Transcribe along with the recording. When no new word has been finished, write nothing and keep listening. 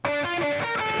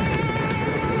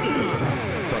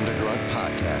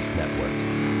Podcast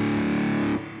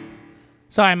Network.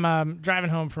 So I'm driving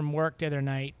home from work the other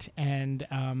night, and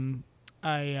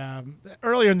I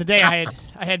earlier in the day I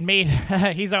had made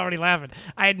he's already laughing.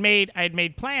 I had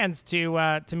made plans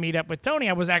to meet up with Tony.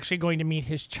 I was actually going to meet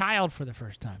his child for the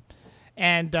first time.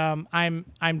 And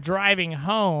I'm driving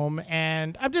home,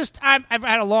 and I've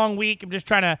had a long week. I'm just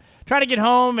trying to get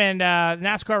home, and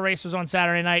NASCAR race was on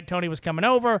Saturday night. Tony was coming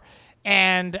over,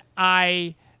 and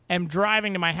I am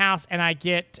driving to my house, and I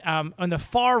get on the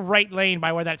far right lane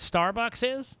by where that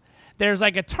Starbucks is. There's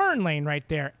like a turn lane right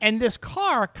there, and this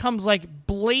car comes like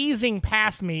blazing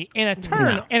past me in a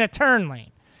turn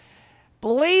lane,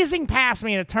 blazing past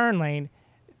me in a turn lane.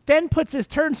 Then puts his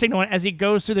turn signal on as he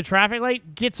goes through the traffic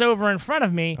light, gets over in front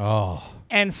of me,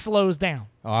 and slows down.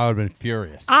 Oh, I would have been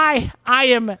furious. I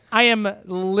am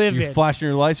livid. You flashing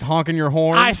your lights, honking your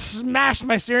horn. I smashed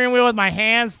my steering wheel with my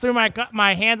hands, threw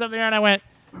my hands up there, and I went,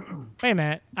 "Wait a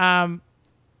minute, that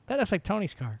looks like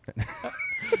Tony's car."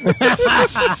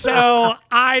 So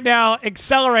I now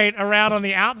accelerate around on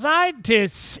the outside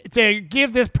to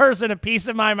give this person a piece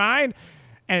of my mind,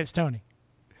 and it's Tony.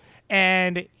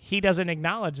 And he doesn't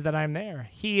acknowledge that I'm there.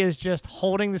 He is just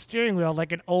holding the steering wheel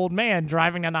like an old man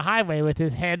driving down the highway with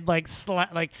his head like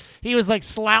he was like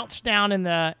slouched down in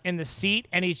the seat,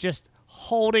 and he's just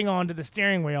holding on to the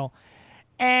steering wheel.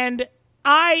 And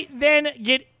I then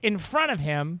get in front of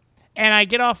him, and I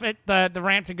get off at the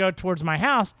ramp to go towards my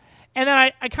house, and then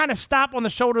I kind of stop on the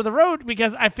shoulder of the road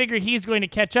because I figure he's going to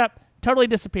catch up. Totally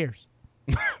disappears.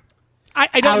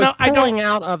 I don't know. I was pulling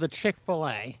out of the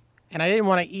Chick-fil-A. And I didn't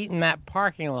want to eat in that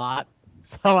parking lot,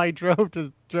 so I drove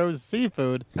to Joe's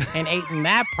Seafood and ate in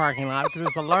that parking lot because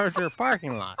it's a larger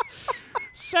parking lot.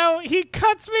 So he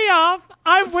cuts me off.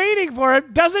 I'm waiting for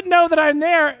him, doesn't know that I'm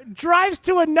there, drives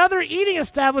to another eating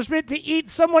establishment to eat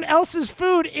someone else's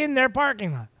food in their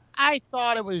parking lot. I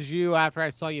thought it was you after I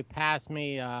saw you pass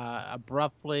me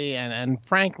abruptly and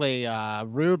frankly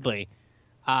rudely.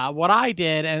 What I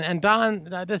did, and Don,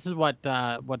 this is what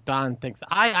Don thinks.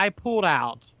 I pulled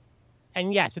out.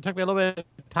 And yes, it took me a little bit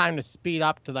of time to speed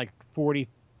up to like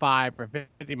 45 or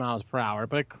 50 miles per hour,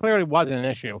 but it clearly wasn't an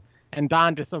issue. And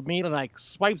Don just immediately like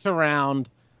swipes around,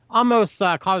 almost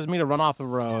causes me to run off the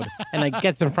road, and like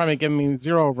gets in front of me, giving me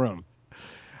zero room.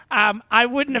 I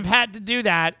wouldn't have had to do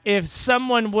that if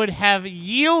someone would have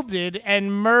yielded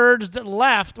and merged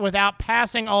left without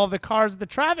passing all of the cars at the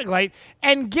traffic light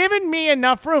and given me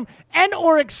enough room and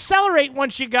or accelerate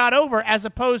once you got over as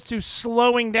opposed to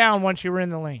slowing down once you were in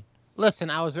the lane.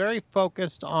 Listen, I was very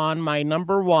focused on my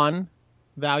number one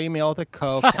value meal with a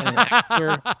Coke and an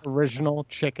extra original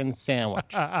chicken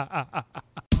sandwich.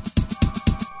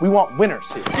 We want winners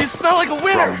here. You smell like a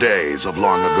winner! From days of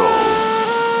long ago,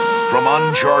 from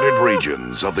uncharted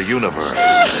regions of the universe.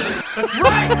 That's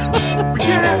right! We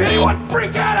can't have anyone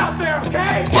freak out there,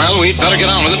 okay? Well, we'd better get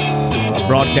on with it.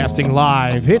 Broadcasting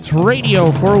live, it's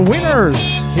Radio for Winners.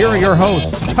 Here are your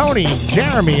hosts, Tony,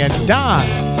 Jeremy, and Don.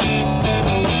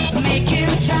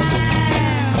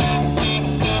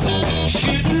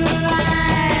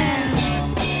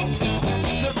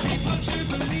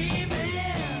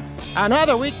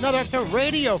 Another week, another episode of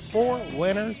Radio for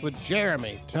Winners with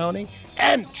Jeremy, Tony,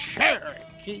 and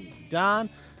Cherokee Don.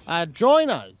 Join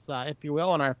us, if you will,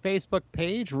 on our Facebook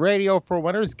page, Radio for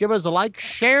Winners. Give us a like.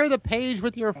 Share the page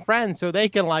with your friends so they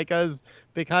can like us,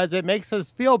 because it makes us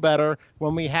feel better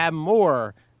when we have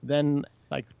more than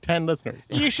like 10 listeners.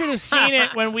 You should have seen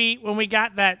it when we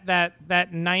got that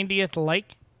 90th like.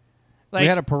 We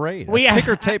had a parade,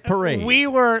 ticker tape parade. We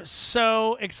were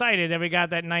so excited that we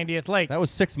got that 90th like. That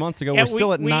was 6 months ago. We're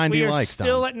still at 90 likes.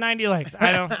 Still at 90 likes.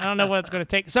 I don't know what it's going to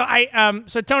take. So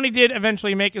so Tony did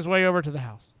eventually make his way over to the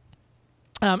house,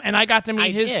 and I got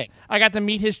to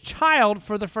meet his child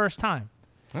for the first time.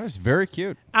 That was very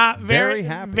cute. Very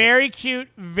happy. Very cute,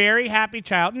 very happy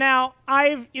child. Now,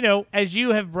 as you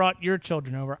have brought your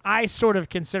children over, I sort of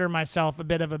consider myself a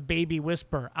bit of a baby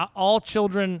whisperer. All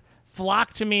children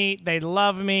flock to me. They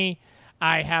love me.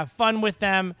 I have fun with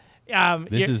them.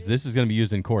 This is going to be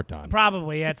used in court, Don.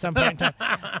 Probably at some point in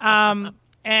time.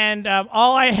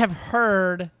 All I have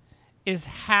heard is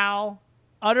how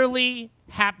utterly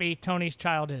happy Tony's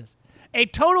child is. A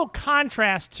total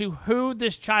contrast to who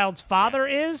this child's father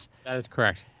is. That is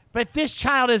correct. But this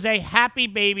child is a happy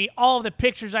baby. All of the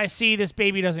pictures I see, this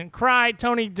baby doesn't cry.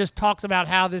 Tony just talks about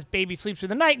how this baby sleeps through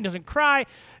the night and doesn't cry.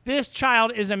 This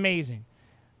child is amazing.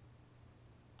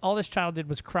 All this child did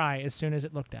was cry as soon as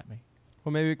it looked at me.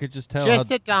 Well, maybe we could just tell just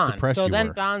how at Don. depressed So you then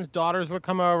were. Don's daughters would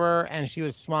come over, and she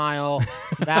would smile.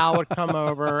 Val would come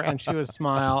over, and she would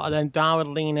smile. And then Don would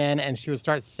lean in, and she would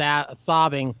start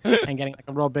sobbing and getting like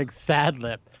a real big sad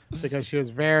lip. because she was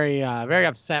very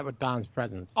upset with Don's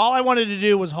presence. All I wanted to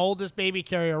do was hold this baby,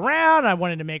 carry her around. I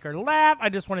wanted to make her laugh. I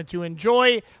just wanted to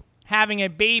enjoy having a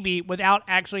baby without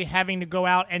actually having to go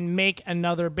out and make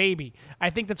another baby. I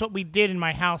think that's what we did in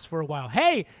my house for a while.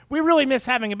 Hey, we really miss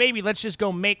having a baby. Let's just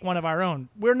go make one of our own.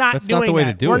 We're not that's doing not the way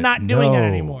that. to do We're it. not doing that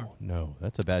anymore. No,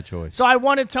 that's a bad choice. So I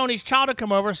wanted Tony's child to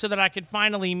come over so that I could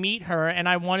finally meet her, and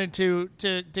I wanted to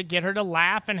get her to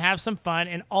laugh and have some fun.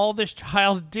 And all this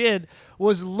child did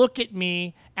was look at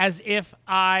me as if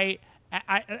I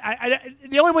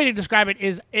the only way to describe it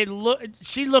is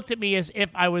she looked at me as if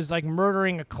I was like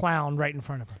murdering a clown right in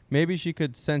front of her. Maybe she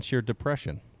could sense your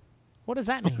depression. What does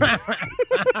that mean?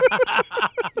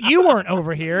 You weren't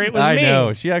over here. It was me. I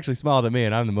know. She actually smiled at me,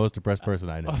 and I'm the most depressed person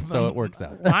I know. So it works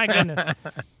out. My goodness.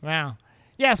 Wow.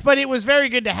 Yes, but it was very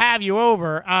good to have you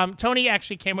over. Tony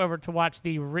actually came over to watch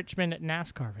the Richmond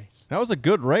NASCAR race. That was a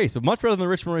good race. Much better than the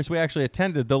Richmond race we actually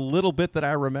attended, the little bit that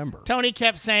I remember. Tony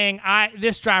kept saying,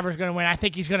 this driver's going to win. I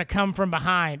think he's going to come from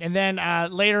behind. And then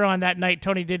later on that night,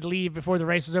 Tony did leave before the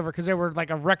race was over because there were like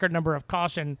a record number of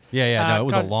caution. Yeah, it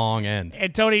was a long end.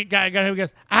 And Tony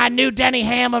goes, I knew Denny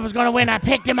Hamlin was going to win. I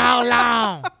picked him all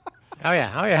along. Oh,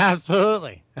 yeah,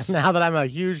 absolutely. Now that I'm a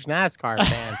huge NASCAR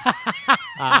fan,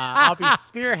 I'll be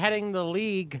spearheading the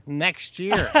league next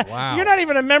year. Wow. You're not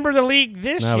even a member of the league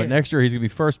this year. No, but next year he's going to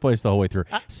be first place the whole way through.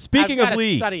 Speaking of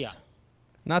leagues, study up.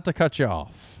 Not to cut you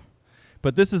off,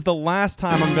 but this is the last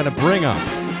time I'm going to bring up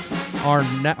our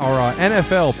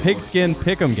NFL Pigskin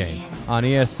Pick'em game on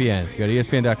ESPN. Go to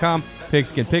ESPN.com.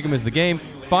 Pigskin Pick'em is the game.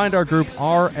 Find our group,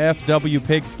 RFW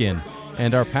Pigskin.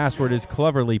 And our password is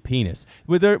cleverly penis.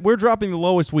 We're dropping the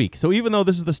lowest week. So even though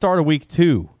this is the start of week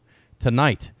 2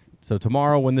 tonight, so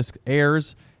tomorrow when this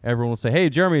airs, everyone will say, hey,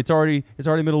 Jeremy, it's already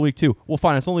middle of week 2. Well,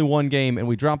 fine, it's only one game, and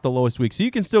we dropped the lowest week. So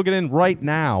you can still get in right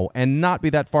now and not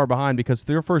be that far behind because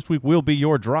your first week will be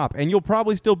your drop. And you'll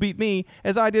probably still beat me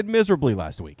as I did miserably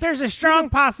last week. There's a strong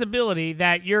possibility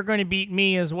that you're going to beat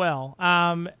me as well.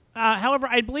 However,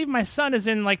 I believe my son is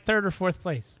in like 3rd or 4th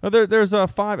place. No, there's a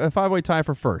five-way tie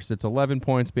for first. It's 11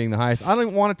 points being the highest. I don't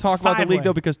even want to talk about the league,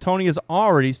 though, because Tony has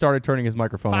already started turning his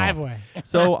microphone off. 5-way.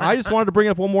 So I just wanted to bring it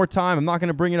up one more time. I'm not going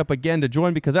to bring it up again to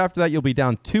join because after that you'll be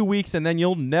down 2 weeks, and then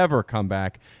you'll never come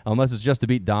back unless it's just to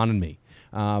beat Don and me.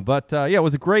 But it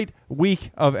was a great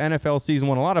week of NFL season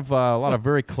 1. A lot of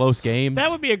very close games.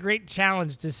 That would be a great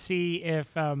challenge to see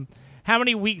if how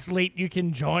many weeks late you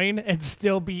can join and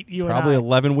still beat you. Probably and I.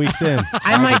 11 weeks in.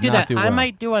 I might do that. I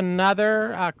might do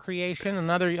another creation,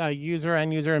 another user,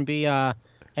 and be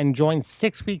and join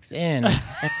 6 weeks in. And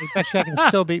especially I can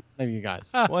still beat one of you guys.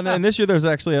 Well, and this year there's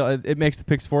actually it makes the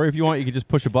picks for you. If you want, you can just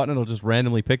push a button; it'll just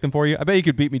randomly pick them for you. I bet you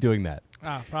could beat me doing that.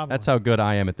 Oh, probably. That's how good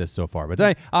I am at this so far.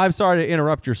 But I'm sorry to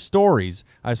interrupt your stories.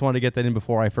 I just wanted to get that in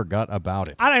before I forgot about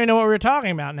it. I don't even know what we were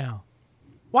talking about now.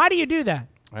 Why do you do that?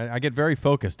 I get very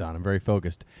focused, Don. I'm very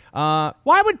focused.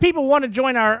 Why would people want to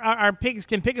join our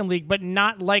Pigskin Pick'em League but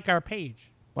not like our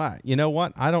page? Well, you know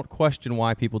what? I don't question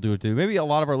why people do it too. Maybe a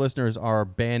lot of our listeners are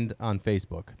banned on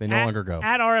Facebook. They no longer go.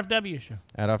 At RFW Show.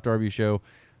 At RFW Show.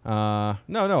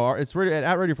 No. It's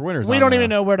at Ready for Winners. We don't even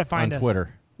know where to find us. On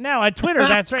Twitter. No, at Twitter,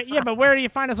 that's right. Yeah, but where do you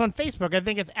find us on Facebook? I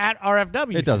think it's at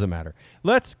RFW. It doesn't matter.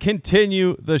 Let's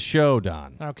continue the show,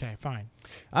 Don. Okay, fine.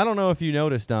 I don't know if you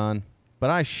noticed, Don, but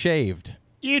I shaved.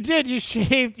 You did. You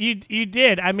shaved. You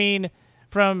did. I mean,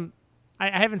 I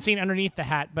haven't seen underneath the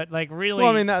hat, but like really.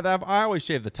 Well, I mean, I always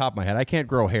shave the top of my head. I can't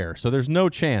grow hair, so there's no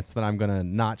chance that I'm gonna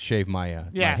not shave my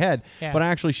my head. Yes. But I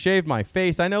actually shaved my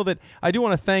face. I know that I do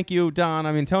want to thank you, Don.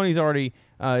 I mean, Tony's already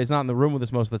is not in the room with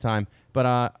us most of the time,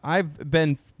 but I've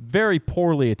been very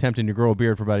poorly attempting to grow a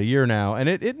beard for about a year now, and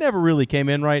it never really came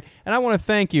in right. And I want to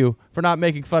thank you for not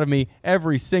making fun of me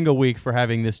every single week for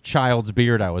having this child's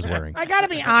beard I was wearing. I got to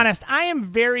be honest. I am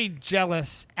very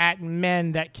jealous at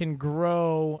men that can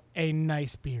grow a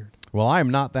nice beard. Well, I am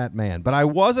not that man, but I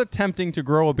was attempting to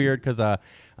grow a beard because,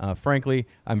 frankly,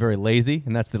 I'm very lazy,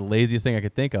 and that's the laziest thing I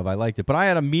could think of. I liked it. But I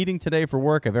had a meeting today for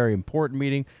work, a very important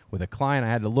meeting with a client. I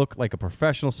had to look like a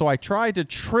professional, so I tried to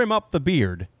trim up the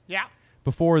beard. Yeah.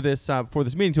 Before this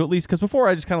meeting, to at least, because before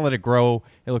I just kind of let it grow.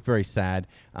 It looked very sad.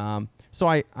 So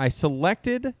I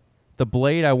selected the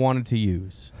blade I wanted to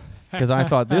use because I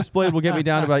thought this blade will get me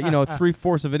down to about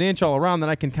 3/4 of an inch all around. Then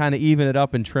I can kind of even it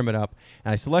up and trim it up.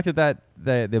 And I selected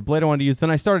the blade I wanted to use. Then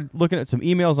I started looking at some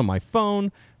emails on my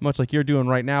phone, much like you're doing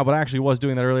right now, but I actually was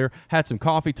doing that earlier. Had some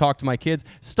coffee, talked to my kids,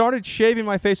 started shaving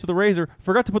my face with a razor,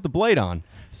 forgot to put the blade on.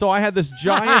 So I had this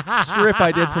giant strip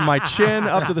I did from my chin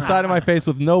up to the side of my face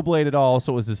with no blade at all.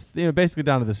 So it was this, basically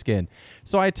down to the skin.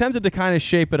 So I attempted to kind of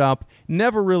shape it up.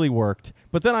 Never really worked.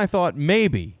 But then I thought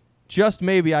maybe, just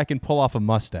maybe, I can pull off a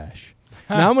mustache.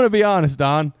 Now I'm going to be honest,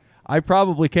 Don. I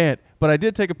probably can't, but I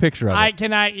did take a picture of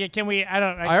it. Can we?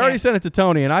 I already sent it to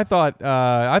Tony, and I thought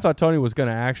Tony was going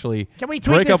to actually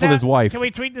break up with his wife. Can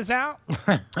we tweet this out?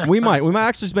 We might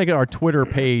actually just make it our Twitter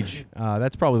page.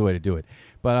 That's probably the way to do it.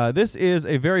 But this is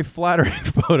a very flattering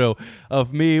photo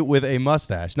of me with a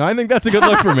mustache. Now I think that's a good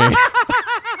look for me.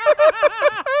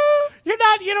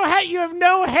 You have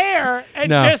no hair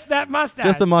and just that mustache.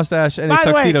 Just a mustache and By a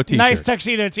tuxedo t-shirt. Nice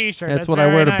tuxedo t-shirt. That's what I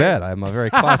wear to bed. I'm a very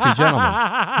classy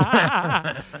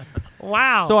gentleman.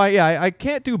 Wow. So I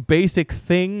can't do basic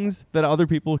things that other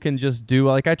people can just do.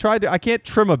 Like I can't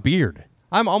trim a beard.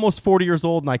 I'm almost 40 years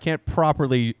old and I can't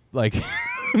properly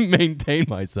maintain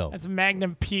myself. That's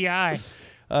Magnum P.I.e.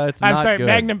 I'm sorry, good.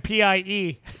 Magnum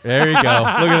P.I.e. There you go.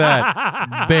 Look at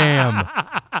that. Bam.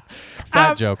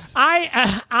 Fat jokes. I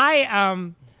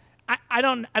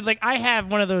have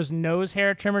one of those nose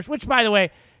hair trimmers, which, by the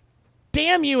way,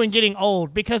 damn you and getting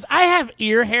old, because I have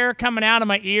ear hair coming out of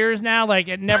my ears now. Like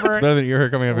it never. It's better than ear hair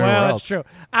coming out of everywhere else. Well,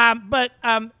 that's true. But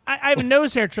I have a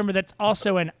nose hair trimmer that's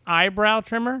also an eyebrow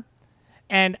trimmer,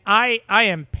 and I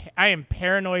am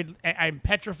paranoid. I'm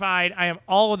petrified. I am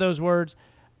all of those words.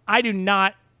 I'm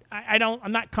not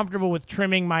comfortable with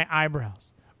trimming my eyebrows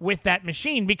with that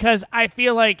machine because I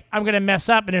feel like I'm going to mess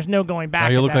up and there's no going back.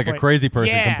 Oh, you look like point. a crazy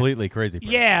person, yeah. completely crazy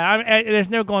person. Yeah, there's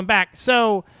no going back.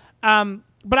 So,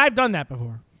 but I've done that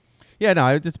before. Yeah, no,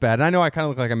 it's bad. And I know I kind of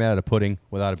look like I'm made out of pudding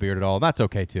without a beard at all. That's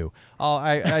okay, too.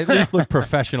 I at least look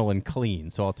professional and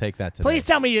clean, so I'll take that today. Please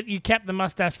tell me you kept the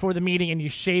mustache for the meeting and you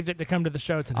shaved it to come to the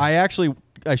show tonight.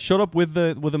 I showed up with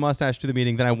the mustache to the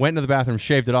meeting, then I went into the bathroom,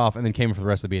 shaved it off, and then came for the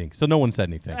rest of the meeting. So no one said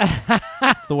anything.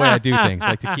 That's the way I do things. I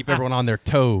like to keep everyone on their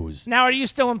toes. Now, are you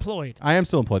still employed? I am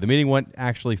still employed. The meeting went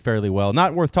actually fairly well.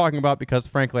 Not worth talking about because,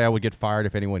 frankly, I would get fired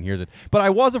if anyone hears it. But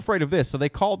I was afraid of this. So they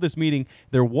called this meeting.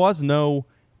 There was no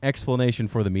explanation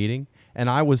for the meeting, and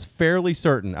I was fairly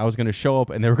certain I was going to show up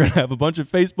and they were going to have a bunch of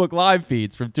Facebook live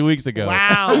feeds from 2 weeks ago.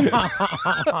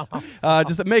 Wow.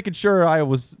 Just making sure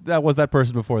that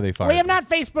person before they fired We have me. not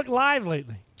Facebook Live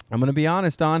lately. I'm going to be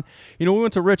honest, Don. We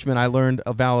went to Richmond. I learned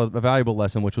a valuable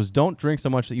lesson, which was don't drink so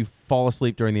much that you fall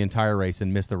asleep during the entire race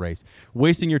and miss the race,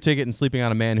 wasting your ticket and sleeping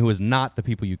on a man who is not the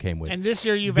people you came with. And this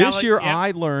year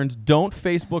I learned don't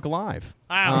Facebook Live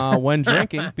when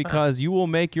drinking because you will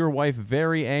make your wife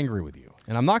very angry with you.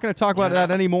 And I'm not going to talk about that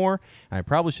anymore. I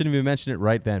probably shouldn't even mention it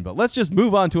right then. But let's just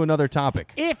move on to another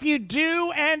topic. If you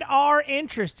do and are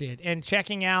interested in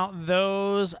checking out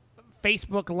those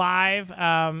Facebook Live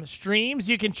streams,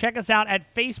 you can check us out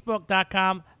at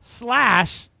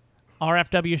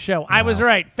facebook.com/RFW Show. Wow. I was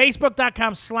right.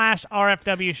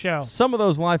 Facebook.com/RFW Show. Some of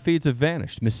those live feeds have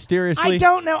vanished mysteriously. I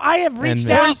don't know. I have reached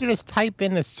Or out. you can just type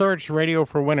in the search Radio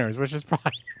for Winners, which is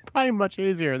probably much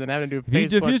easier than having to do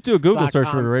Facebook. If you just do a Google search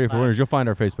for Radio for Winners, you'll find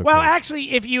our Facebook Well, page.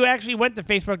 actually, if you actually went to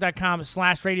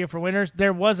facebook.com/Radio for Winners,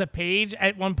 there was a page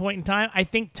at one point in time. I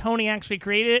think Tony actually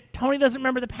created it. Tony doesn't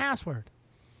remember the password.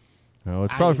 No,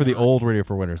 it's probably for the old Radio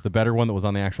for Winners, the better one that was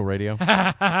on the actual radio.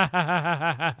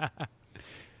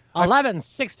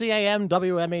 1160 AM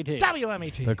WMET.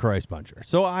 WMET. The Christ Buncher.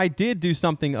 So I did do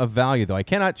something of value, though. I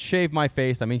cannot shave my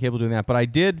face. I'm incapable of doing that. But I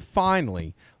did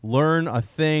finally learn a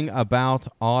thing about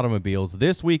automobiles.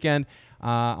 This weekend,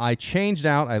 I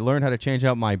learned how to change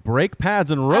out my brake pads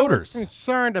and rotors. I was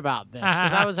concerned about this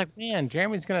because I was like, man,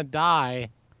 Jeremy's going to die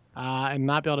and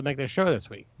not be able to make the show this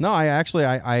week. No,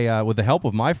 I with the help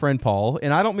of my friend Paul,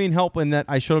 and I don't mean help in that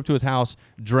I showed up to his house,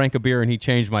 drank a beer, and he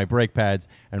changed my brake pads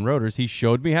and rotors. He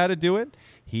showed me how to do it.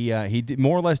 He did,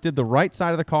 more or less did the right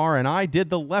side of the car, and I did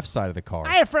the left side of the car.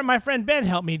 My friend Ben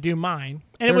helped me do mine,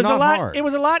 and They're it was not a lot. hard. It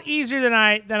was a lot easier than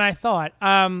I thought.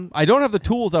 I don't have the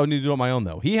tools I would need to do on my own,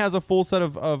 though. He has a full set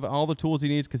of all the tools he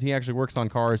needs because he actually works on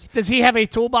cars. Does he have a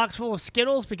toolbox full of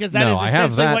Skittles? Because that is I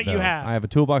have essentially that, what you though. have. I have a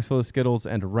toolbox full of Skittles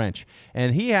and a wrench,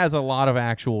 and he has a lot of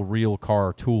actual real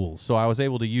car tools. So I was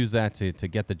able to use that to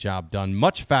get the job done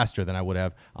much faster than I would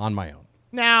have on my own.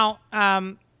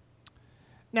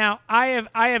 Now I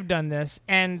have done this,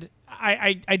 and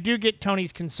I do get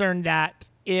Tony's concern that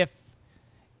if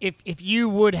you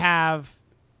would have,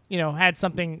 had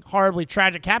something horribly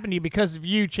tragic happen to you because of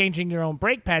you changing your own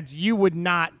brake pads, you would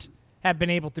not have been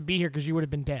able to be here because you would have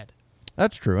been dead.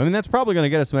 That's true. I mean, that's probably going to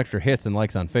get us some extra hits and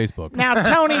likes on Facebook. Now,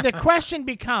 Tony, the question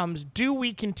becomes: do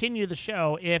we continue the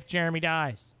show if Jeremy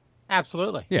dies?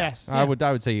 Absolutely. Yeah, Yes. I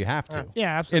would say you have to.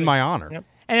 Yeah, absolutely. In my honor. Yep.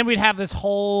 And then we'd have this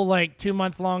whole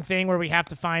 2-month-long thing where we have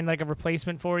to find a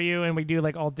replacement for you, and we do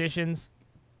auditions.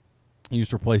 You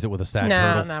just replace it with a sad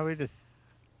turtle. No, we just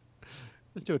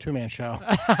do a two-man show.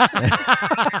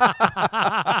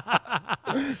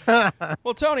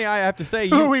 Well, Tony, I have to say,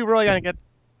 Who are we really gonna get?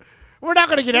 We're not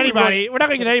going to get anybody. We're not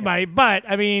going to get anybody. But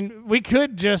I mean, we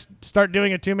could just start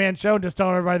doing a 2-man show and just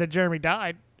telling everybody that Jeremy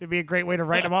died. It'd be a great way to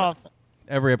write him off.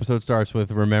 Every episode starts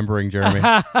with remembering Jeremy.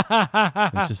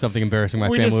 It's just something embarrassing my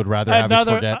family would rather have us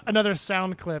forget. Another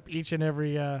sound clip each and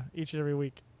every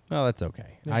week. Oh, that's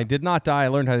okay. Yeah. I did not die. I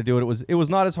learned how to do it. It was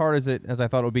not as hard as I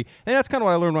thought it would be. And that's kind of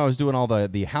what I learned when I was doing all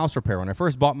the house repair. When I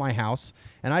first bought my house,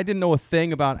 and I didn't know a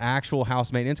thing about actual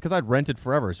house maintenance because I'd rented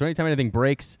forever. So anytime anything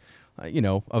breaks,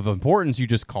 of importance, you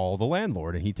just call the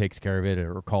landlord and he takes care of it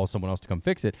or calls someone else to come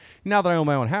fix it. Now that I own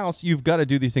my own house, you've got to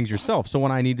do these things yourself. So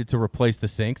when I needed to replace the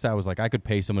sinks, I was like, I could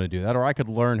pay someone to do that, or I could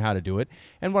learn how to do it.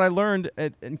 And what I learned,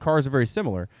 and cars are very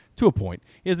similar to a point,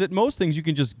 is that most things you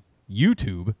can just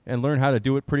YouTube and learn how to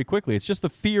do it pretty quickly. It's just the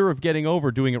fear of getting over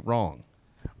doing it wrong.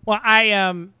 Well,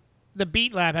 the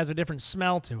Beat Lab has a different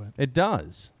smell to it. It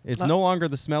does. It's no longer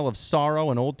the smell of sorrow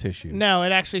and old tissue. No,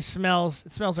 it actually smells.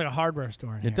 It smells like a hardware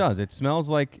store. In here. It does. It smells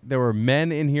like there were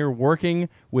men in here working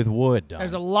with wood.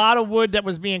 There's a lot of wood that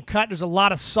was being cut. There's a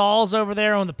lot of saws over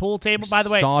there on the pool table. By the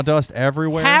way, sawdust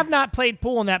everywhere. Have not played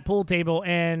pool on that pool table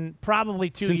in probably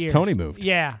 2 years. Since Tony moved.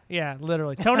 Yeah,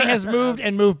 literally. Tony has moved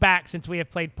and moved back since we have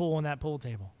played pool on that pool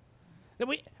table.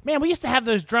 We used to have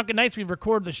those drunken nights we'd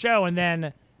record the show and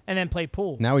then play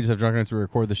pool. Now we just have drunken nights to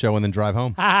record the show and then drive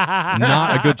home.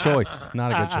 Not a good choice.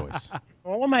 Not a good choice.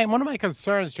 Well, one of my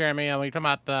concerns, Jeremy, when you talk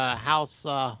about the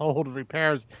household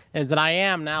repairs, is that I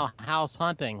am now house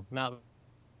hunting. Now that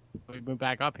we moved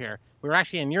back up here, we were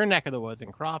actually in your neck of the woods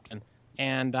in Crofton.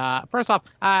 And first off,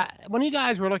 when you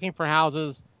guys were looking for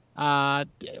houses,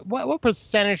 what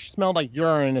percentage smelled like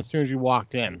urine as soon as you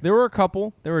walked in? There were a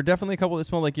couple. There were definitely a couple that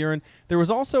smelled like urine. There was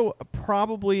also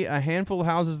probably a handful of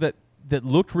houses that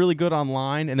looked really good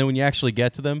online, and then when you actually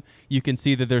get to them, you can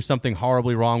see that there's something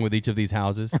horribly wrong with each of these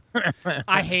houses.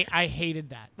 I hated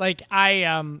that. Like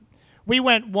we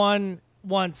went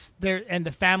once there, and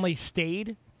the family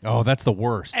stayed. Oh, that's the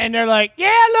worst. And they're like,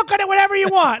 "Yeah, look at it, whatever you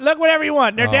want. Look whatever you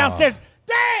want." And they're downstairs.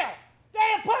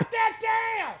 Damn, put that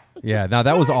down. Yeah, now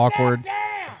that was awkward.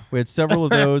 We had several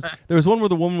of those. There was one where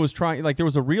the woman was trying, like there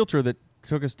was a realtor that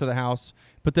took us to the house,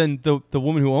 but then the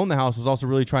woman who owned the house was also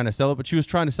really trying to sell it, but she was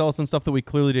trying to sell us some stuff that we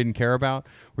clearly didn't care about,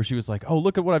 where she was like, "Oh,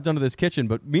 look at what I've done to this kitchen."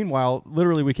 But meanwhile,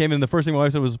 literally we came in, the first thing my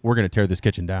wife said was, "We're going to tear this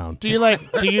kitchen down." Do you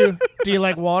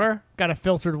like water? Got a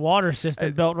filtered water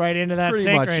system built right into that pretty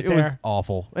sink much, right it there. was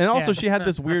awful. And also she had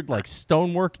this weird like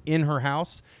stonework in her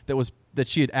house that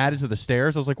she had added to the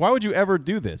stairs. I was like, why would you ever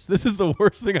do this? This is the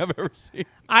worst thing I've ever seen.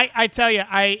 I tell you,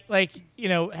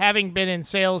 having been in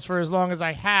sales for as long as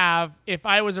I have, if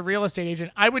I was a real estate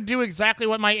agent, I would do exactly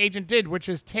what my agent did, which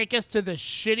is take us to the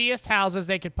shittiest houses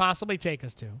they could possibly take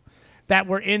us to that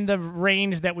were in the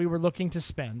range that we were looking to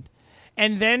spend,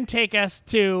 and then take us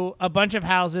to a bunch of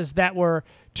houses that were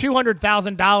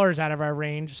 $200,000 out of our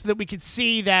range so that we could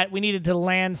see that we needed to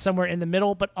land somewhere in the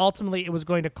middle, but ultimately it was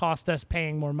going to cost us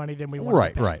paying more money than we wanted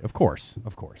to pay. Right. Of course.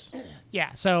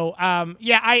 Yeah. So,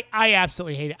 I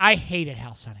absolutely hate it. I hated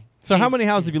house hunting. So how many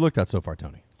houses have you looked at so far,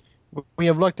 Tony? We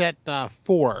have looked at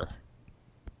 4.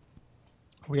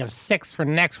 We have 6 for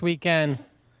next weekend,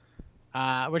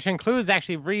 which includes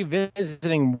actually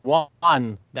revisiting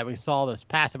one that we saw this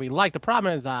past that we liked. The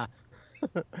problem is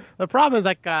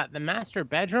like the master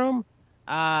bedroom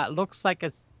looks like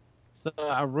it's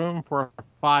a room for a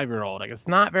 5-year-old. Like it's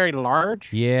not very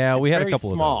large. Yeah, we had a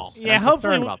couple small. of those. Yeah,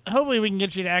 hopefully we can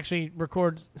get you to actually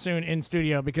record soon in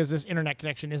studio because this internet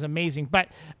connection is amazing. But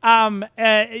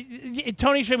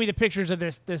Tony showed me the pictures of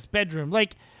this bedroom.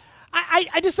 Like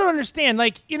I just don't understand.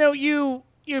 Like,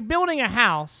 you're building a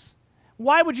house.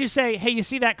 Why would you say, hey, you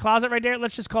see that closet right there?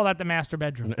 Let's just call that the master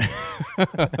bedroom.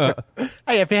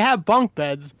 Hey, if you have bunk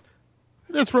beds,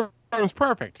 this room is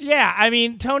perfect. Yeah, I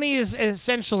mean, Tony is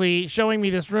essentially showing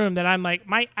me this room that I'm like,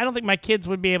 I don't think my kids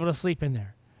would be able to sleep in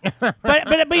there. but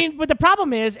the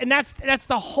problem is, and that's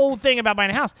the whole thing about buying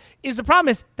a house, is the problem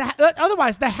is that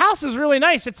otherwise the house is really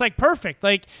nice. It's like perfect.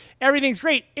 Like everything's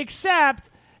great, except,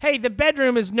 hey, the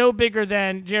bedroom is no bigger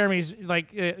than Jeremy's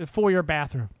foyer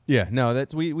bathroom. Yeah, no,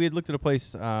 that's we had looked at a place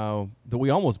that we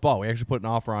almost bought. We actually put an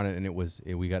offer on it,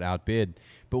 and we got outbid.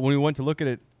 But when we went to look at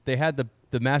it, they had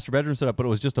the master bedroom set up, but it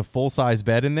was just a full-size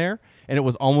bed in there, and it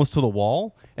was almost to the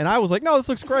wall. And I was like, no, this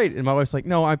looks great. And my wife's like,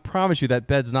 no, I promise you that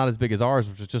bed's not as big as ours,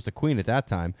 which was just a queen at that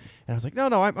time. And I was like, no,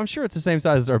 I'm sure it's the same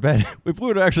size as our bed. If we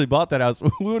would have actually bought that house, we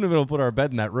wouldn't have been able to put our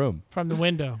bed in that room. From the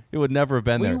window. It would never have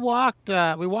been there.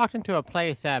 We walked into a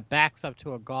place that backs up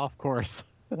to a golf course,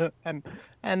 and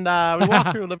we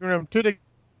walked through the living room to the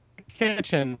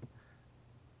kitchen.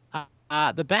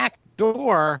 The back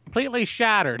door completely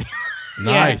shattered.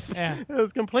 Nice. Yeah. It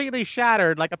was completely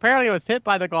shattered. Like apparently it was hit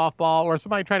by the golf ball, or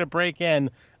somebody tried to break in.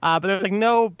 But there's like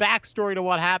no backstory to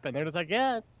what happened. They're just like,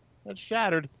 yeah, it's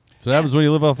shattered. So that was when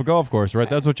you live off a golf course, right?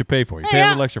 That's what you pay for. You pay a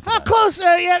little extra for how that. close? You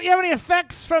have any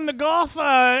effects from the golf?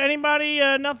 Anybody?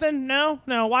 Nothing? No?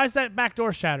 Why is that back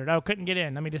door shattered? Oh, couldn't get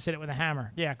in. Let me just hit it with a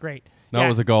hammer. Yeah, great. No, yeah. it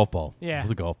was a golf ball. Yeah. It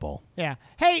was a golf ball. Yeah.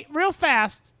 Hey, real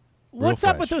fast. What's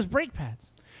up with those brake pads?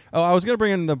 Oh, I was going to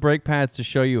bring in the brake pads to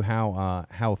show you how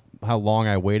long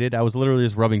I waited. I was literally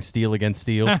just rubbing steel against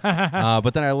steel.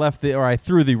 But then I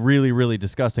threw the really, really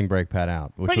disgusting brake pad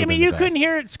out. But you mean you couldn't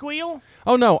hear it squeal?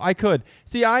 Oh, no, I could.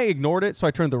 See, I ignored it, so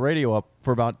I turned the radio up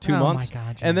for about 2 months. My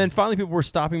God, and then finally people were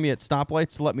stopping me at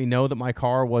stoplights to let me know that my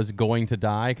car was going to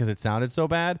die because it sounded so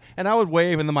bad. And I would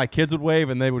wave, and then my kids would wave,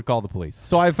 and they would call the police.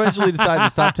 So I eventually decided to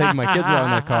stop taking my kids around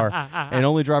in that car and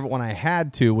only drive it when I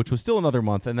had to, which was still another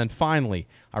month. And then finally,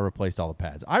 I replaced all the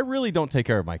pads. I really don't take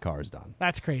care of my cars, Don.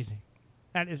 That's crazy.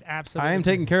 That is absolutely I am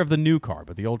crazy. taking care of the new car,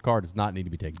 but the old car does not need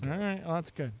to be taken care of. All right. Well, that's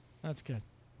good. That's good.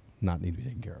 Not need to be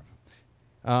taken care of.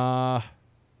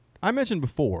 I mentioned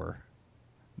before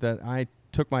that I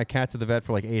took my cat to the vet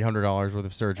for like $800 worth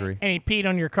of surgery. And he peed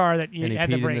on your car that you And he had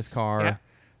the peed brakes. in this car.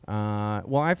 Yeah.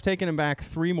 Well, I've taken him back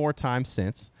 3 more times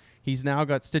since. He's now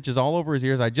got stitches all over his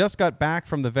ears. I just got back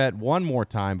from the vet 1 more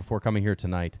time before coming here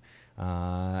tonight.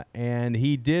 And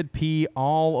he did pee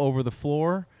all over the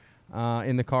floor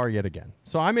in the car yet again.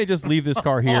 So I may just leave this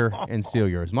car here and steal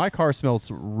yours. My car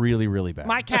smells really, really bad.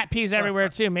 My cat pees everywhere,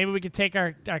 too. Maybe we could take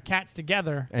our cats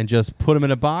together. And just put them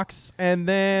in a box and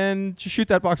then just shoot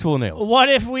that box full of nails. What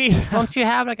if we... Don't you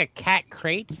have like a cat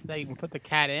crate that you can put the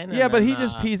cat in? Yeah, and but then, he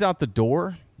just pees out the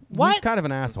door. What? He's kind of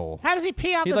an asshole. How does he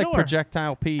pee out He the like door?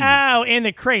 projectile pees. Oh, in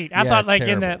the crate. I Yeah, thought it's like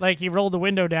terrible. like he rolled the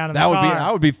window down in That the would car. be. I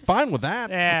would be fine with that.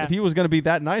 Yeah. If he was going to be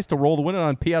that nice to roll the window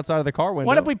and pee outside of the car window.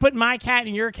 What if we put my cat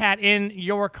and your cat in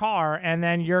your car, and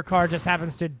then your car just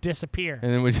happens to disappear?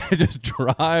 And then we just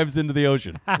drives into the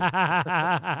ocean.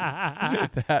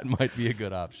 That might be a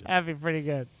good option. That'd be pretty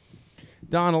good.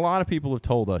 Don, a lot of people have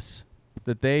told us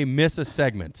that they miss a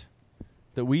segment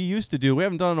that we used to do. We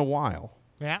haven't done in a while.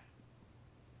 Yeah,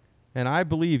 And I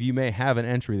believe you may have an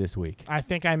entry this week I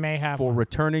think I may have for one.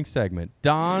 returning segment,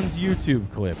 Don's YouTube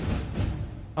clip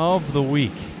of the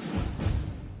week.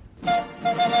 Radio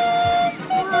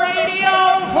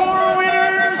for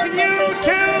Winners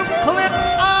YouTube clip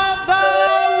of the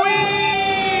week.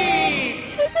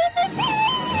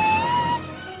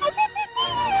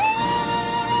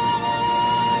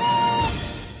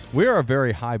 We are a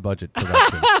very high-budget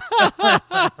production.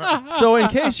 So in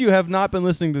case you have not been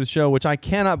listening to the show, which I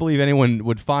cannot believe anyone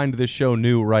would find this show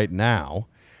new right now,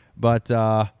 but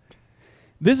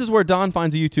this is where Don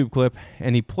finds a YouTube clip,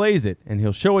 and he plays it, and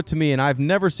he'll show it to me, and I've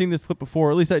never seen this clip before,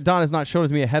 or at least Don has not shown it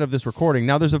to me ahead of this recording.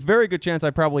 Now, there's a very good chance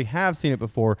I probably have seen it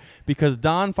before, because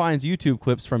Don finds YouTube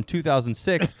clips from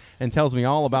 2006 and tells me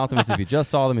all about them as if he just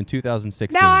saw them in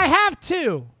 2016. Now I have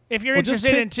 2. If you're Well, just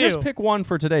interested pick, in 2. just pick one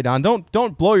for today, Don.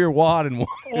 Don't blow your wad in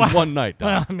one night, Don.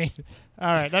 Well, I mean,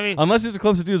 all right. Let me. Unless there's a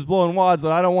clip of dudes blowing wads,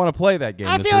 that I don't want to play that game.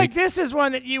 I this feel week. like this is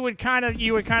one that you would kind of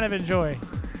enjoy.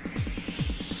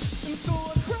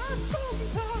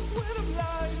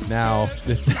 Now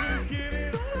this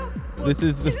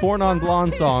is the Four Non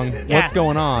Blonde song. Yes. What's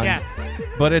going on? Yes.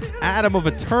 But it's Adam of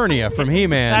Eternia from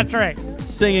He-Man. That's right.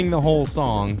 Singing the whole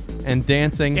song and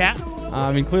dancing. Yeah.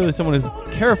 I mean, clearly someone has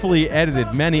carefully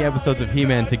edited many episodes of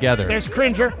He-Man together. There's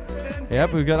Cringer.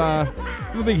 Yep, we've got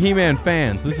we're big He-Man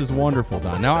fans. This is wonderful,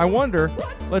 Don. Now I wonder.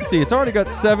 Let's see. It's already got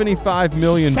 75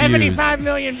 million views. 75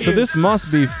 million views. So this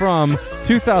must be from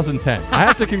 2010. I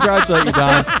have to congratulate you,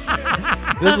 Don.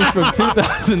 This was from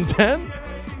 2010.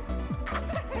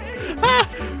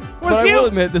 But I will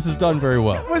admit, this is done very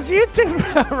well. Was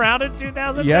YouTube around in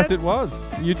 2010? Yes, it was.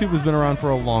 YouTube has been around for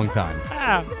a long time.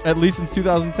 Ah. At least since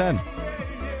 2010.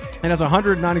 And has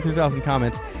 193,000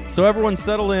 comments. So everyone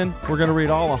settle in. We're going to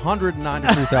read all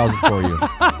 193,000 for you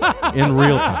in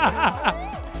real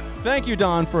time. Thank you,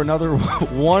 Don, for another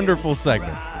wonderful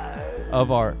segment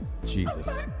of our...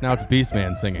 Jesus. Now it's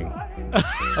Beastman singing.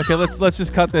 Okay, let's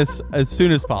just cut this as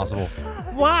soon as possible.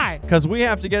 Why? Because we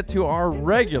have to get to our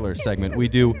regular segment we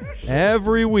do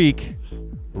every week,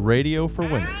 Radio for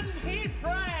Winners.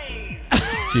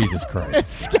 Jesus Christ.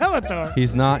 It's Skeletor.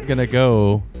 He's not going to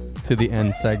go to the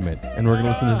end segment, and we're going to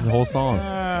listen to this whole song,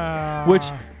 which,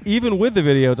 even with the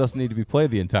video, doesn't need to be played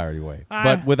the entirety way.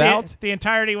 But without... The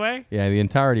entirety way? Yeah, the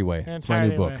entirety way. It's my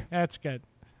new book. Way. That's good.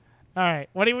 All right.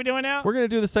 What are we doing now? We're going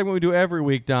to do the segment we do every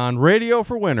week, Don. Radio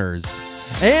for Winners.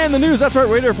 And the news. That's right,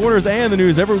 Radio for Winners and the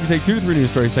news. Every week we take 2 to 3 news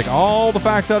stories, take all the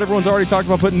facts out everyone's already talked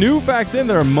about, put new facts in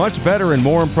that are much better and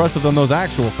more impressive than those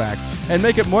actual facts, and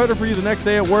make it better for you the next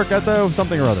day at work at the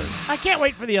something or other. I can't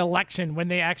wait for the election when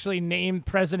they actually name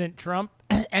President Trump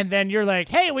and then you're like,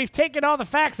 hey, we've taken all the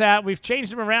facts out, we've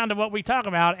changed them around to what we talk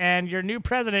about, and your new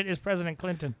president is President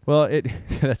Clinton. Well,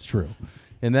 that's true.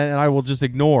 And then I will just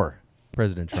ignore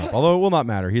President Trump, although it will not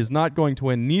matter. He is not going to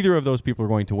win. Neither of those people are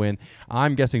going to win.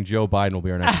 I'm guessing Joe Biden will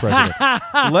be our next president.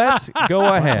 Let's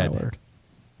go ahead.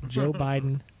 Joe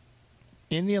Biden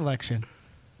in the election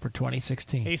for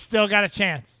 2016. He's still got a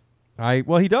chance.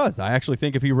 Well, he does. I actually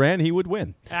think if he ran, he would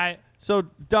win. So,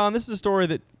 Don, this is a story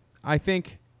that I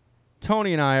think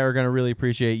Tony and I are going to really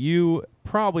appreciate. You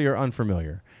probably are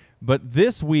unfamiliar. But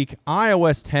this week,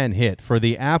 iOS 10 hit for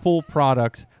the Apple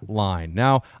product line.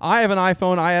 Now, I have an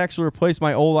iPhone. I actually replaced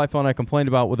my old iPhone I complained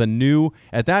about with a new,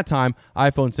 at that time,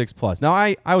 iPhone 6 Plus. Now,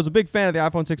 I was a big fan of the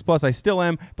iPhone 6 Plus. I still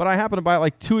am, but I happened to buy it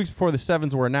like 2 weeks before the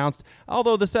 7s were announced,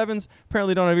 although the 7s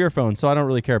apparently don't have earphones, so I don't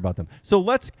really care about them. So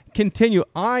let's continue.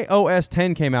 iOS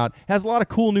 10 came out. Has a lot of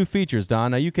cool new features, Don.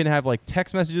 Now, you can have like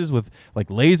text messages with like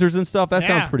lasers and stuff. That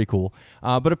sounds pretty cool.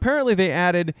 But apparently they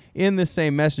added in this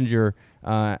same messenger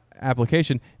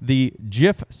application the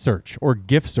GIF search or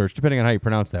GIF search, depending on how you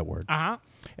pronounce that word.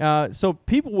 So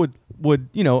people would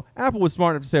Apple was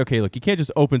smart enough to say, okay, look, you can't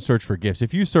just open search for GIFs.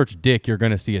 If you search dick, you're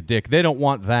going to see a dick. They don't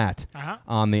want that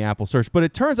on the Apple search. But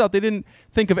it turns out they didn't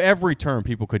think of every term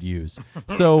people could use.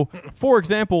 So, for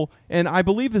example, and I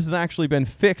believe this has actually been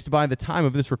fixed by the time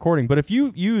of this recording, but if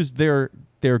you used their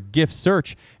GIF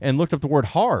search and looked up the word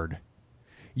hard,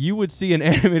 you would see an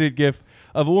animated GIF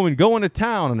of a woman going to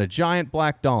town on a giant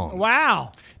black dong.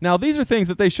 Wow. Now, these are things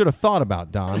that they should have thought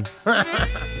about, Don. But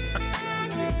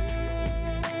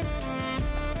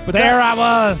there I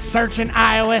was, searching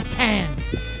iOS 10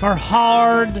 for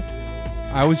hard.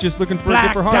 I was just looking for a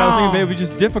GIF for hard. I was thinking maybe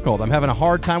just difficult. I'm having a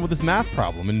hard time with this math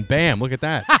problem, and bam, look at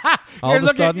that. All of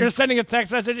a sudden, you're sending a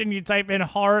text message, and you type in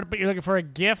hard, but you're looking for a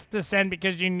GIF to send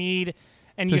because you need...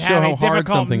 And to you show have how a hard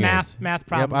difficult something math is.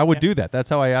 problem. Yep, I would do that. That's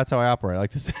how I operate. I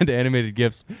like to send animated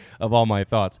GIFs of all my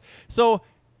thoughts. So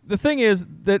the thing is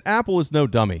that Apple is no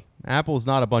dummy. Apple is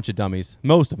not a bunch of dummies.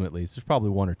 Most of them, at least. There's probably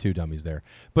 1 or 2 dummies there.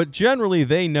 But generally,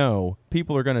 they know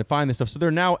people are going to find this stuff. So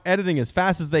they're now editing as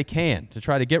fast as they can to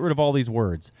try to get rid of all these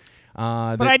words that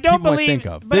I don't people might believe, think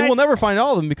of. They will never find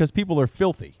all of them because people are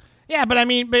filthy. Yeah, but I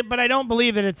mean, but I don't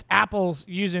believe that it's Apple's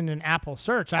using an Apple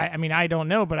search. I mean, I don't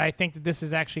know, but I think that this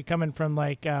is actually coming from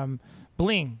like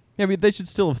Bling. Yeah, I mean, they should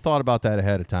still have thought about that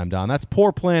ahead of time, Don. That's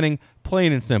poor planning,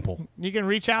 plain and simple. You can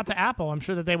reach out to Apple. I'm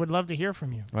sure that they would love to hear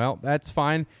from you. Well, that's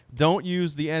fine. Don't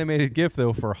use the animated GIF,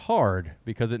 though, for hard,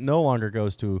 because it no longer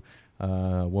goes to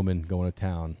a woman going to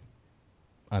town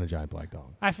on a giant black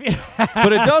dog. I feel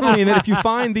But it does mean that if you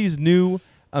find these new...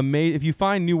 if you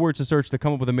find new words to search that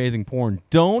come up with amazing porn,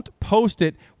 don't post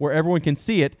it where everyone can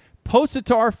see it. Post it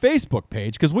to our Facebook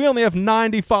page because we only have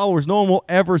 90 followers. No one will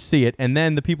ever see it. And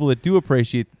then the people that do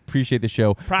appreciate the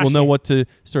show will know what to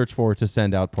search for to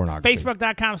send out pornography.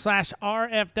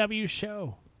 Facebook.com/RFW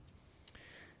show.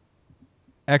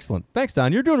 Excellent. Thanks,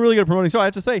 Don. You're doing really good at promoting. So I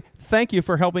have to say thank you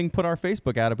for helping put our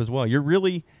Facebook ad up as well. You're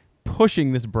really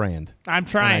pushing this brand. I'm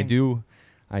trying. And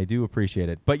I do appreciate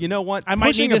it. But you know what? I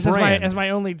might need this as my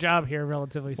only job here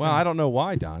relatively soon. Well, I don't know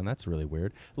why, Don. That's really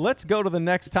weird. Let's go to the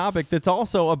next topic that's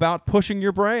also about pushing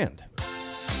your brand.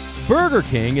 Burger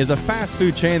King is a fast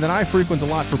food chain that I frequent a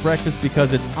lot for breakfast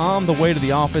because it's on the way to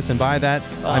the office, and by that,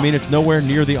 I mean it's nowhere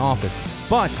near the office.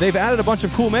 But they've added a bunch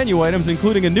of cool menu items,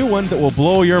 including a new one that will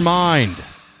blow your mind.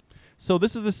 So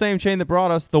this is the same chain that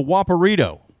brought us the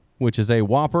Whopperito, which is a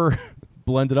Whopper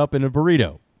blended up in a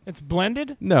burrito. It's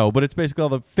blended? No, but it's basically all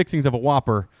the fixings of a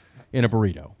Whopper in a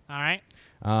burrito. All right.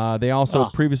 They also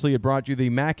previously had brought you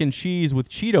the mac and cheese with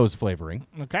Cheetos flavoring.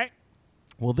 Okay.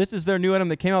 Well, this is their new item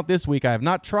that came out this week. I have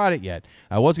not tried it yet.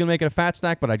 I was going to make it a fat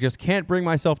snack, but I just can't bring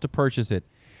myself to purchase it.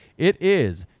 It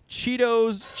is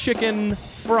Cheetos chicken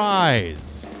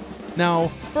fries. Now,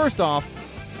 first off,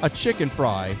 a chicken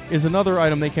fry is another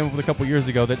item they came up with a couple years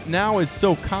ago that now is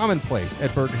so commonplace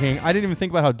at Burger King. I didn't even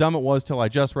think about how dumb it was till I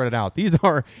just read it out. These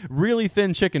are really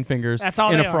thin chicken fingers in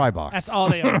a fry box. That's all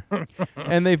they are.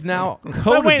 And they've now coated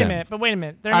But wait them. a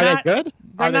minute. Are they good?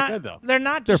 Are they good, though? They're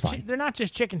not They're just fine. they're not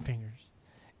just chicken fingers.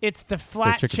 It's the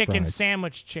flat chicken fries.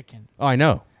 sandwich chicken. Oh, I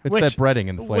know. It's that breading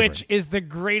and the flavoring. Which is the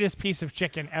greatest piece of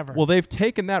chicken ever. Well, they've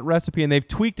taken that recipe and they've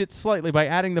tweaked it slightly by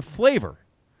adding the flavor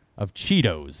of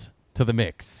Cheetos to the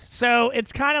mix. So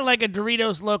it's kind of like a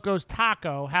Doritos Locos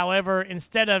taco. However,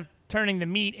 instead of turning the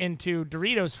meat into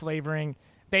Doritos flavoring,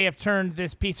 they have turned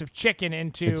this piece of chicken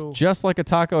into... It's just like a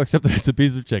taco, except that it's a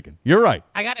piece of chicken. You're right.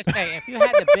 I got to say, if you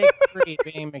had the big three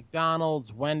being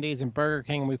McDonald's, Wendy's, and Burger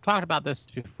King, we've talked about this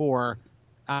before,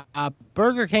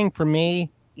 Burger King, for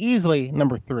me, easily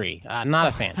number 3. Not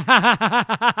a fan.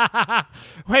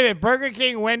 Wait a minute, Burger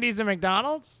King, Wendy's, and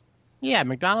McDonald's? Yeah,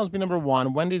 McDonald's be number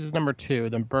 1. Wendy's is number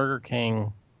 2. Then Burger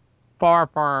King, far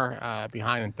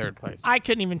behind in third place. I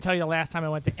couldn't even tell you the last time I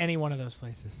went to any one of those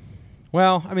places.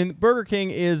 Well, I mean, Burger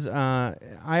King is. I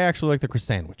actually like the Chris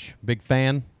sandwich. Big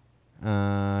fan,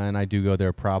 and I do go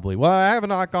there probably. Well, I haven't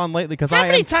not gone lately because I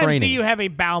am training. How many times do you have a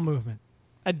bowel movement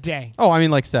a day? Oh, I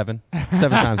mean like 7 times a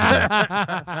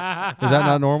day. Is that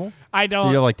not normal? I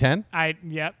don't. You're like 10?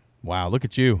 Yep. Wow, look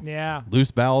at you. Yeah. Loose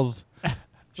bowels.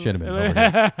 Should have been over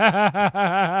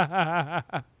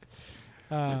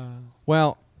there.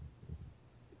 Well,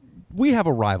 we have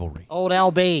a rivalry. Old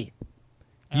LB.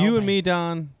 You and me,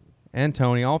 Don, and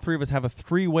Tony, all three of us have a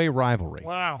 3-way rivalry.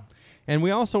 Wow. And we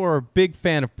also are a big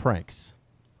fan of pranks.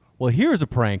 Well, here's a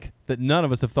prank that none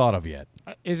of us have thought of yet.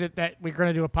 Is it that we're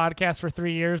going to do a podcast for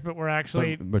 3 years, but we're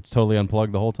actually... But it's totally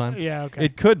unplugged the whole time? Yeah, okay.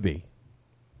 It could be.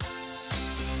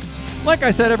 Like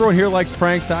I said, everyone here likes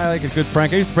pranks. I like a good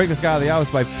prank. I used to prank this guy out of the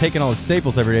office by taking all his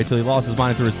staples every day until he lost his mind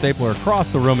and threw his stapler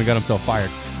across the room and got himself fired.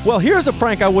 Well, here's a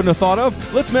prank I wouldn't have thought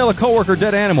of. Let's mail a coworker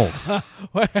dead animals.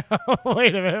 Wait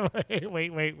a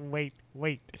minute.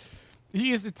 Wait. You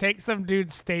used to take some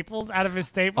dude's staples out of his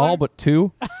stapler? All but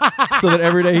 2. So that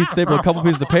every day he'd staple a couple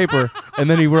pieces of paper, and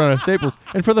then he'd run out of staples.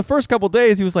 And for the first couple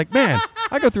days, he was like, man,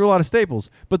 I go through a lot of staples.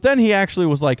 But then he actually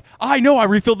was like, I know, I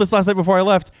refilled this last night before I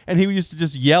left. And he used to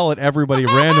just yell at everybody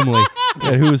randomly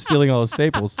at who was stealing all his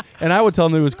staples. And I would tell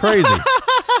him that it was crazy.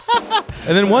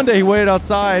 And then one day he waited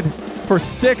outside for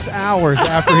 6 hours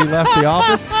after he left the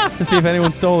office to see if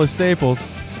anyone stole his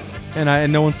staples.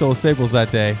 And no one stole his staples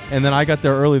that day. And then I got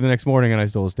there early the next morning and I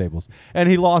stole his staples. And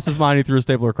he lost his mind. He threw a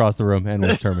stapler across the room and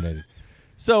was terminated.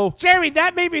 So, Jeremy,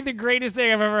 that may be the greatest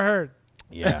thing I've ever heard.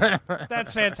 Yeah.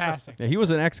 That's fantastic. Yeah, he was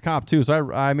an ex-cop too.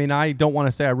 So I mean, I don't want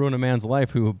to say I ruined a man's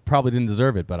life who probably didn't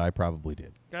deserve it, but I probably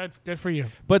did. Good for you.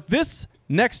 But this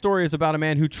next story is about a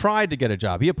man who tried to get a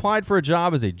job. He applied for a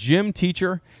job as a gym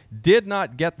teacher, did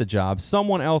not get the job.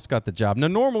 Someone else got the job. Now,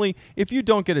 normally, if you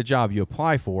don't get a job you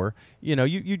apply for,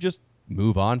 you just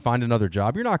move on, find another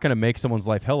job. You're not going to make someone's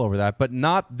life hell over that, but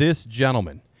not this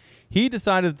gentleman. He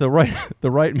decided the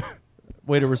right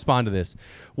way to respond to this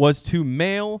was to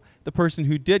mail the person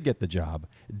who did get the job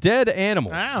dead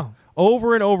animals. Wow.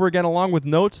 Over and over again, along with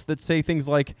notes that say things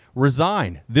like,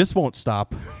 resign, this won't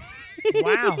stop.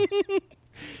 Wow.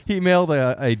 He mailed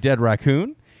a dead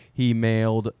raccoon. He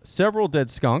mailed several dead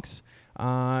skunks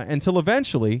until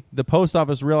eventually the post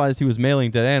office realized he was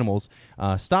mailing dead animals,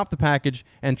 stopped the package,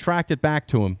 and tracked it back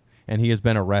to him, and he has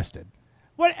been arrested.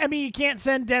 What? I mean, you can't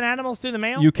send dead animals through the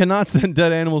mail? You cannot send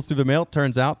dead animals through the mail,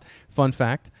 turns out. Fun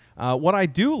fact. What I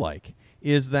do like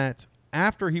is that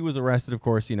after he was arrested, of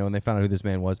course, and they found out who this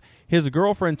man was, his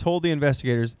girlfriend told the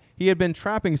investigators he had been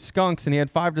trapping skunks and he had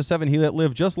 5 to 7 he let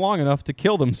live just long enough to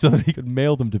kill them so that he could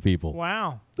mail them to people.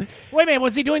 Wow. Wait a minute,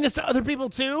 was he doing this to other people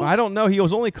too? I don't know. He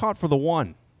was only caught for the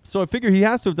one. So I figure he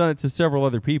has to have done it to several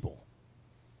other people.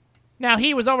 Now,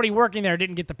 he was already working there,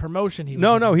 didn't get the promotion he was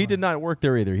No, he for. did not work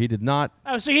there either. He did not.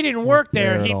 Oh, so he didn't work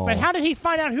there. at all. But how did he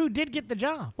find out who did get the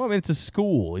job? Well, I mean, it's a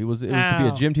school. It was to be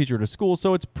a gym teacher at a school,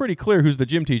 so it's pretty clear who's the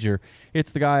gym teacher.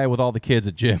 It's the guy with all the kids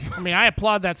at gym. I mean, I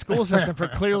applaud that school system for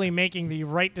clearly making the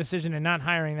right decision and not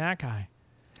hiring that guy.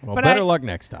 Well, But better luck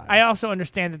next time. I also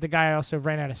understand that the guy also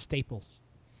ran out of staples.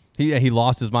 He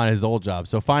lost his mind at his old job,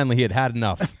 so finally he had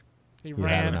enough. He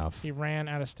had enough. He ran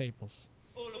out of staples.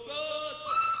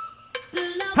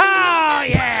 Oh,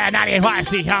 yeah, 98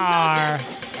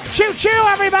 YCR. Choo-choo,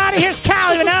 everybody. Here's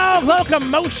Cal Minogue,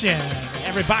 Locomotion.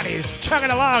 Everybody's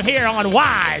chugging along here on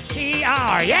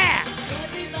YCR. Yeah.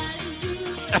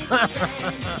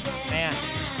 Man.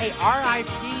 Hey,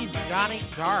 R.I.P. Johnny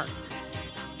Dark.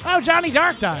 Oh, Johnny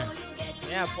Dark died.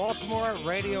 Yeah, Baltimore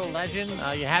radio legend.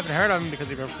 You haven't heard of him because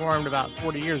he performed about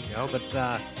 40 years ago, but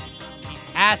he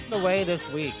passed away this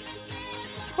week.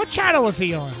 What channel was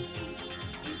he on?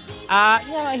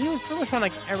 He was pretty much on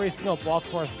like every single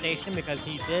Baltimore station because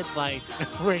he did like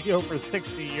radio for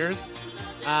 60 years.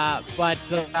 But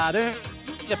there's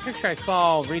a picture I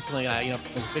saw recently, from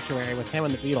the obituary with him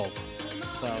and the Beatles.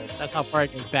 So that's how far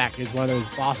it goes back. He was one of those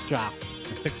boss jocks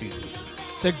in the 60s.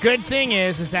 The good thing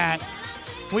is that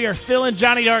we are filling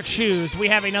Johnny Dark's shoes. We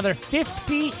have another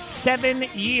 57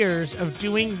 years of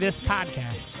doing this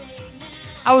podcast.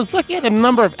 I was looking at the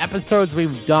number of episodes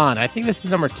we've done. I think this is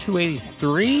number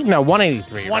 283. No,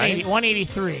 183, right?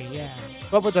 183, yeah.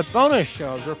 But with the bonus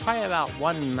shows, we're probably about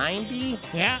 190.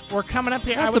 Yeah, we're coming up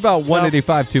here. That's about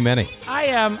 185 too many.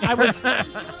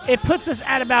 It puts us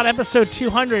at about episode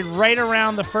 200 right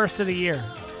around the first of the year.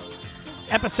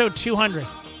 Episode 200.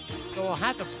 So we'll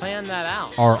have to plan that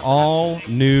out. Our all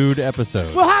nude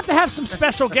episode. We'll have to have some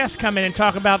special guests come in and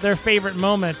talk about their favorite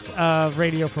moments of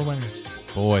Radio for Winners.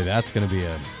 Boy, that's going to be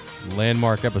a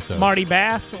landmark episode. Marty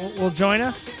Bass will join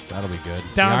us. That'll be good.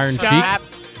 Don the Iron Scott.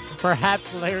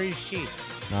 Perhaps Larry Sheep. Sheik.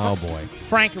 Oh, boy.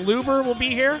 Frank Luber will be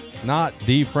here. Not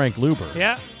the Frank Luber.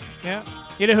 Yeah.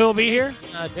 You know who will be here?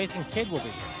 Jason Kidd will be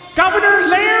here. Governor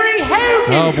Larry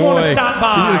Hogan's going to stop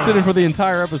by. He's going to sit in for the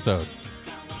entire episode.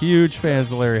 Huge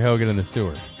fans of Larry Hogan and the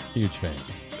Stewart. Huge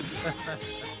fans.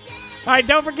 All right,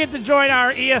 don't forget to join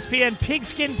our ESPN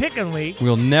Pigskin Pick'em League.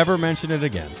 We'll never mention it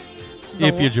again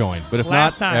if you join. But if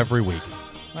not, every week.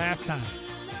 Last time.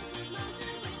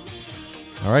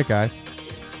 All right, guys.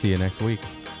 See you next week.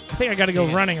 I think I got to go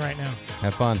running right now.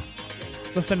 Have fun.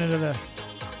 Listening to this.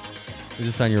 Is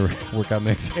this on your workout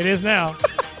mix? It is now.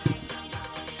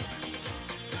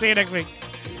 See you next week.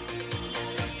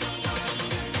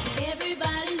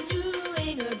 Everybody's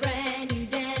doing a brand new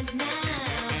dance now.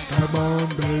 Come on,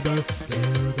 baby.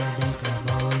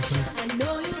 I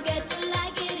know you'll get to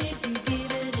like it if you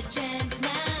give it a chance now.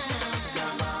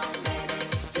 Come on, baby,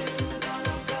 do the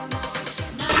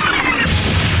locomotion.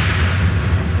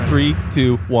 3,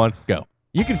 2, 1, go.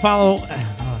 You can follow.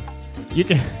 You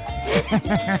can. All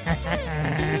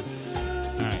right.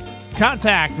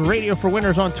 Contact Radio for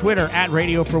Winners on Twitter at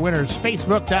Radio for Winners,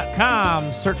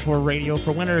 Facebook.com. Search for Radio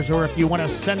for Winners, or if you want to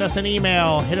send us an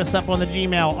email, hit us up on the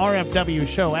Gmail,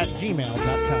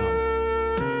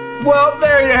 rfwshow@gmail.com. Well,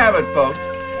 there you have it, folks.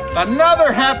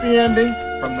 Another happy ending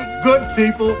from the good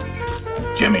people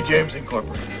of Jimmy James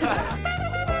Incorporated.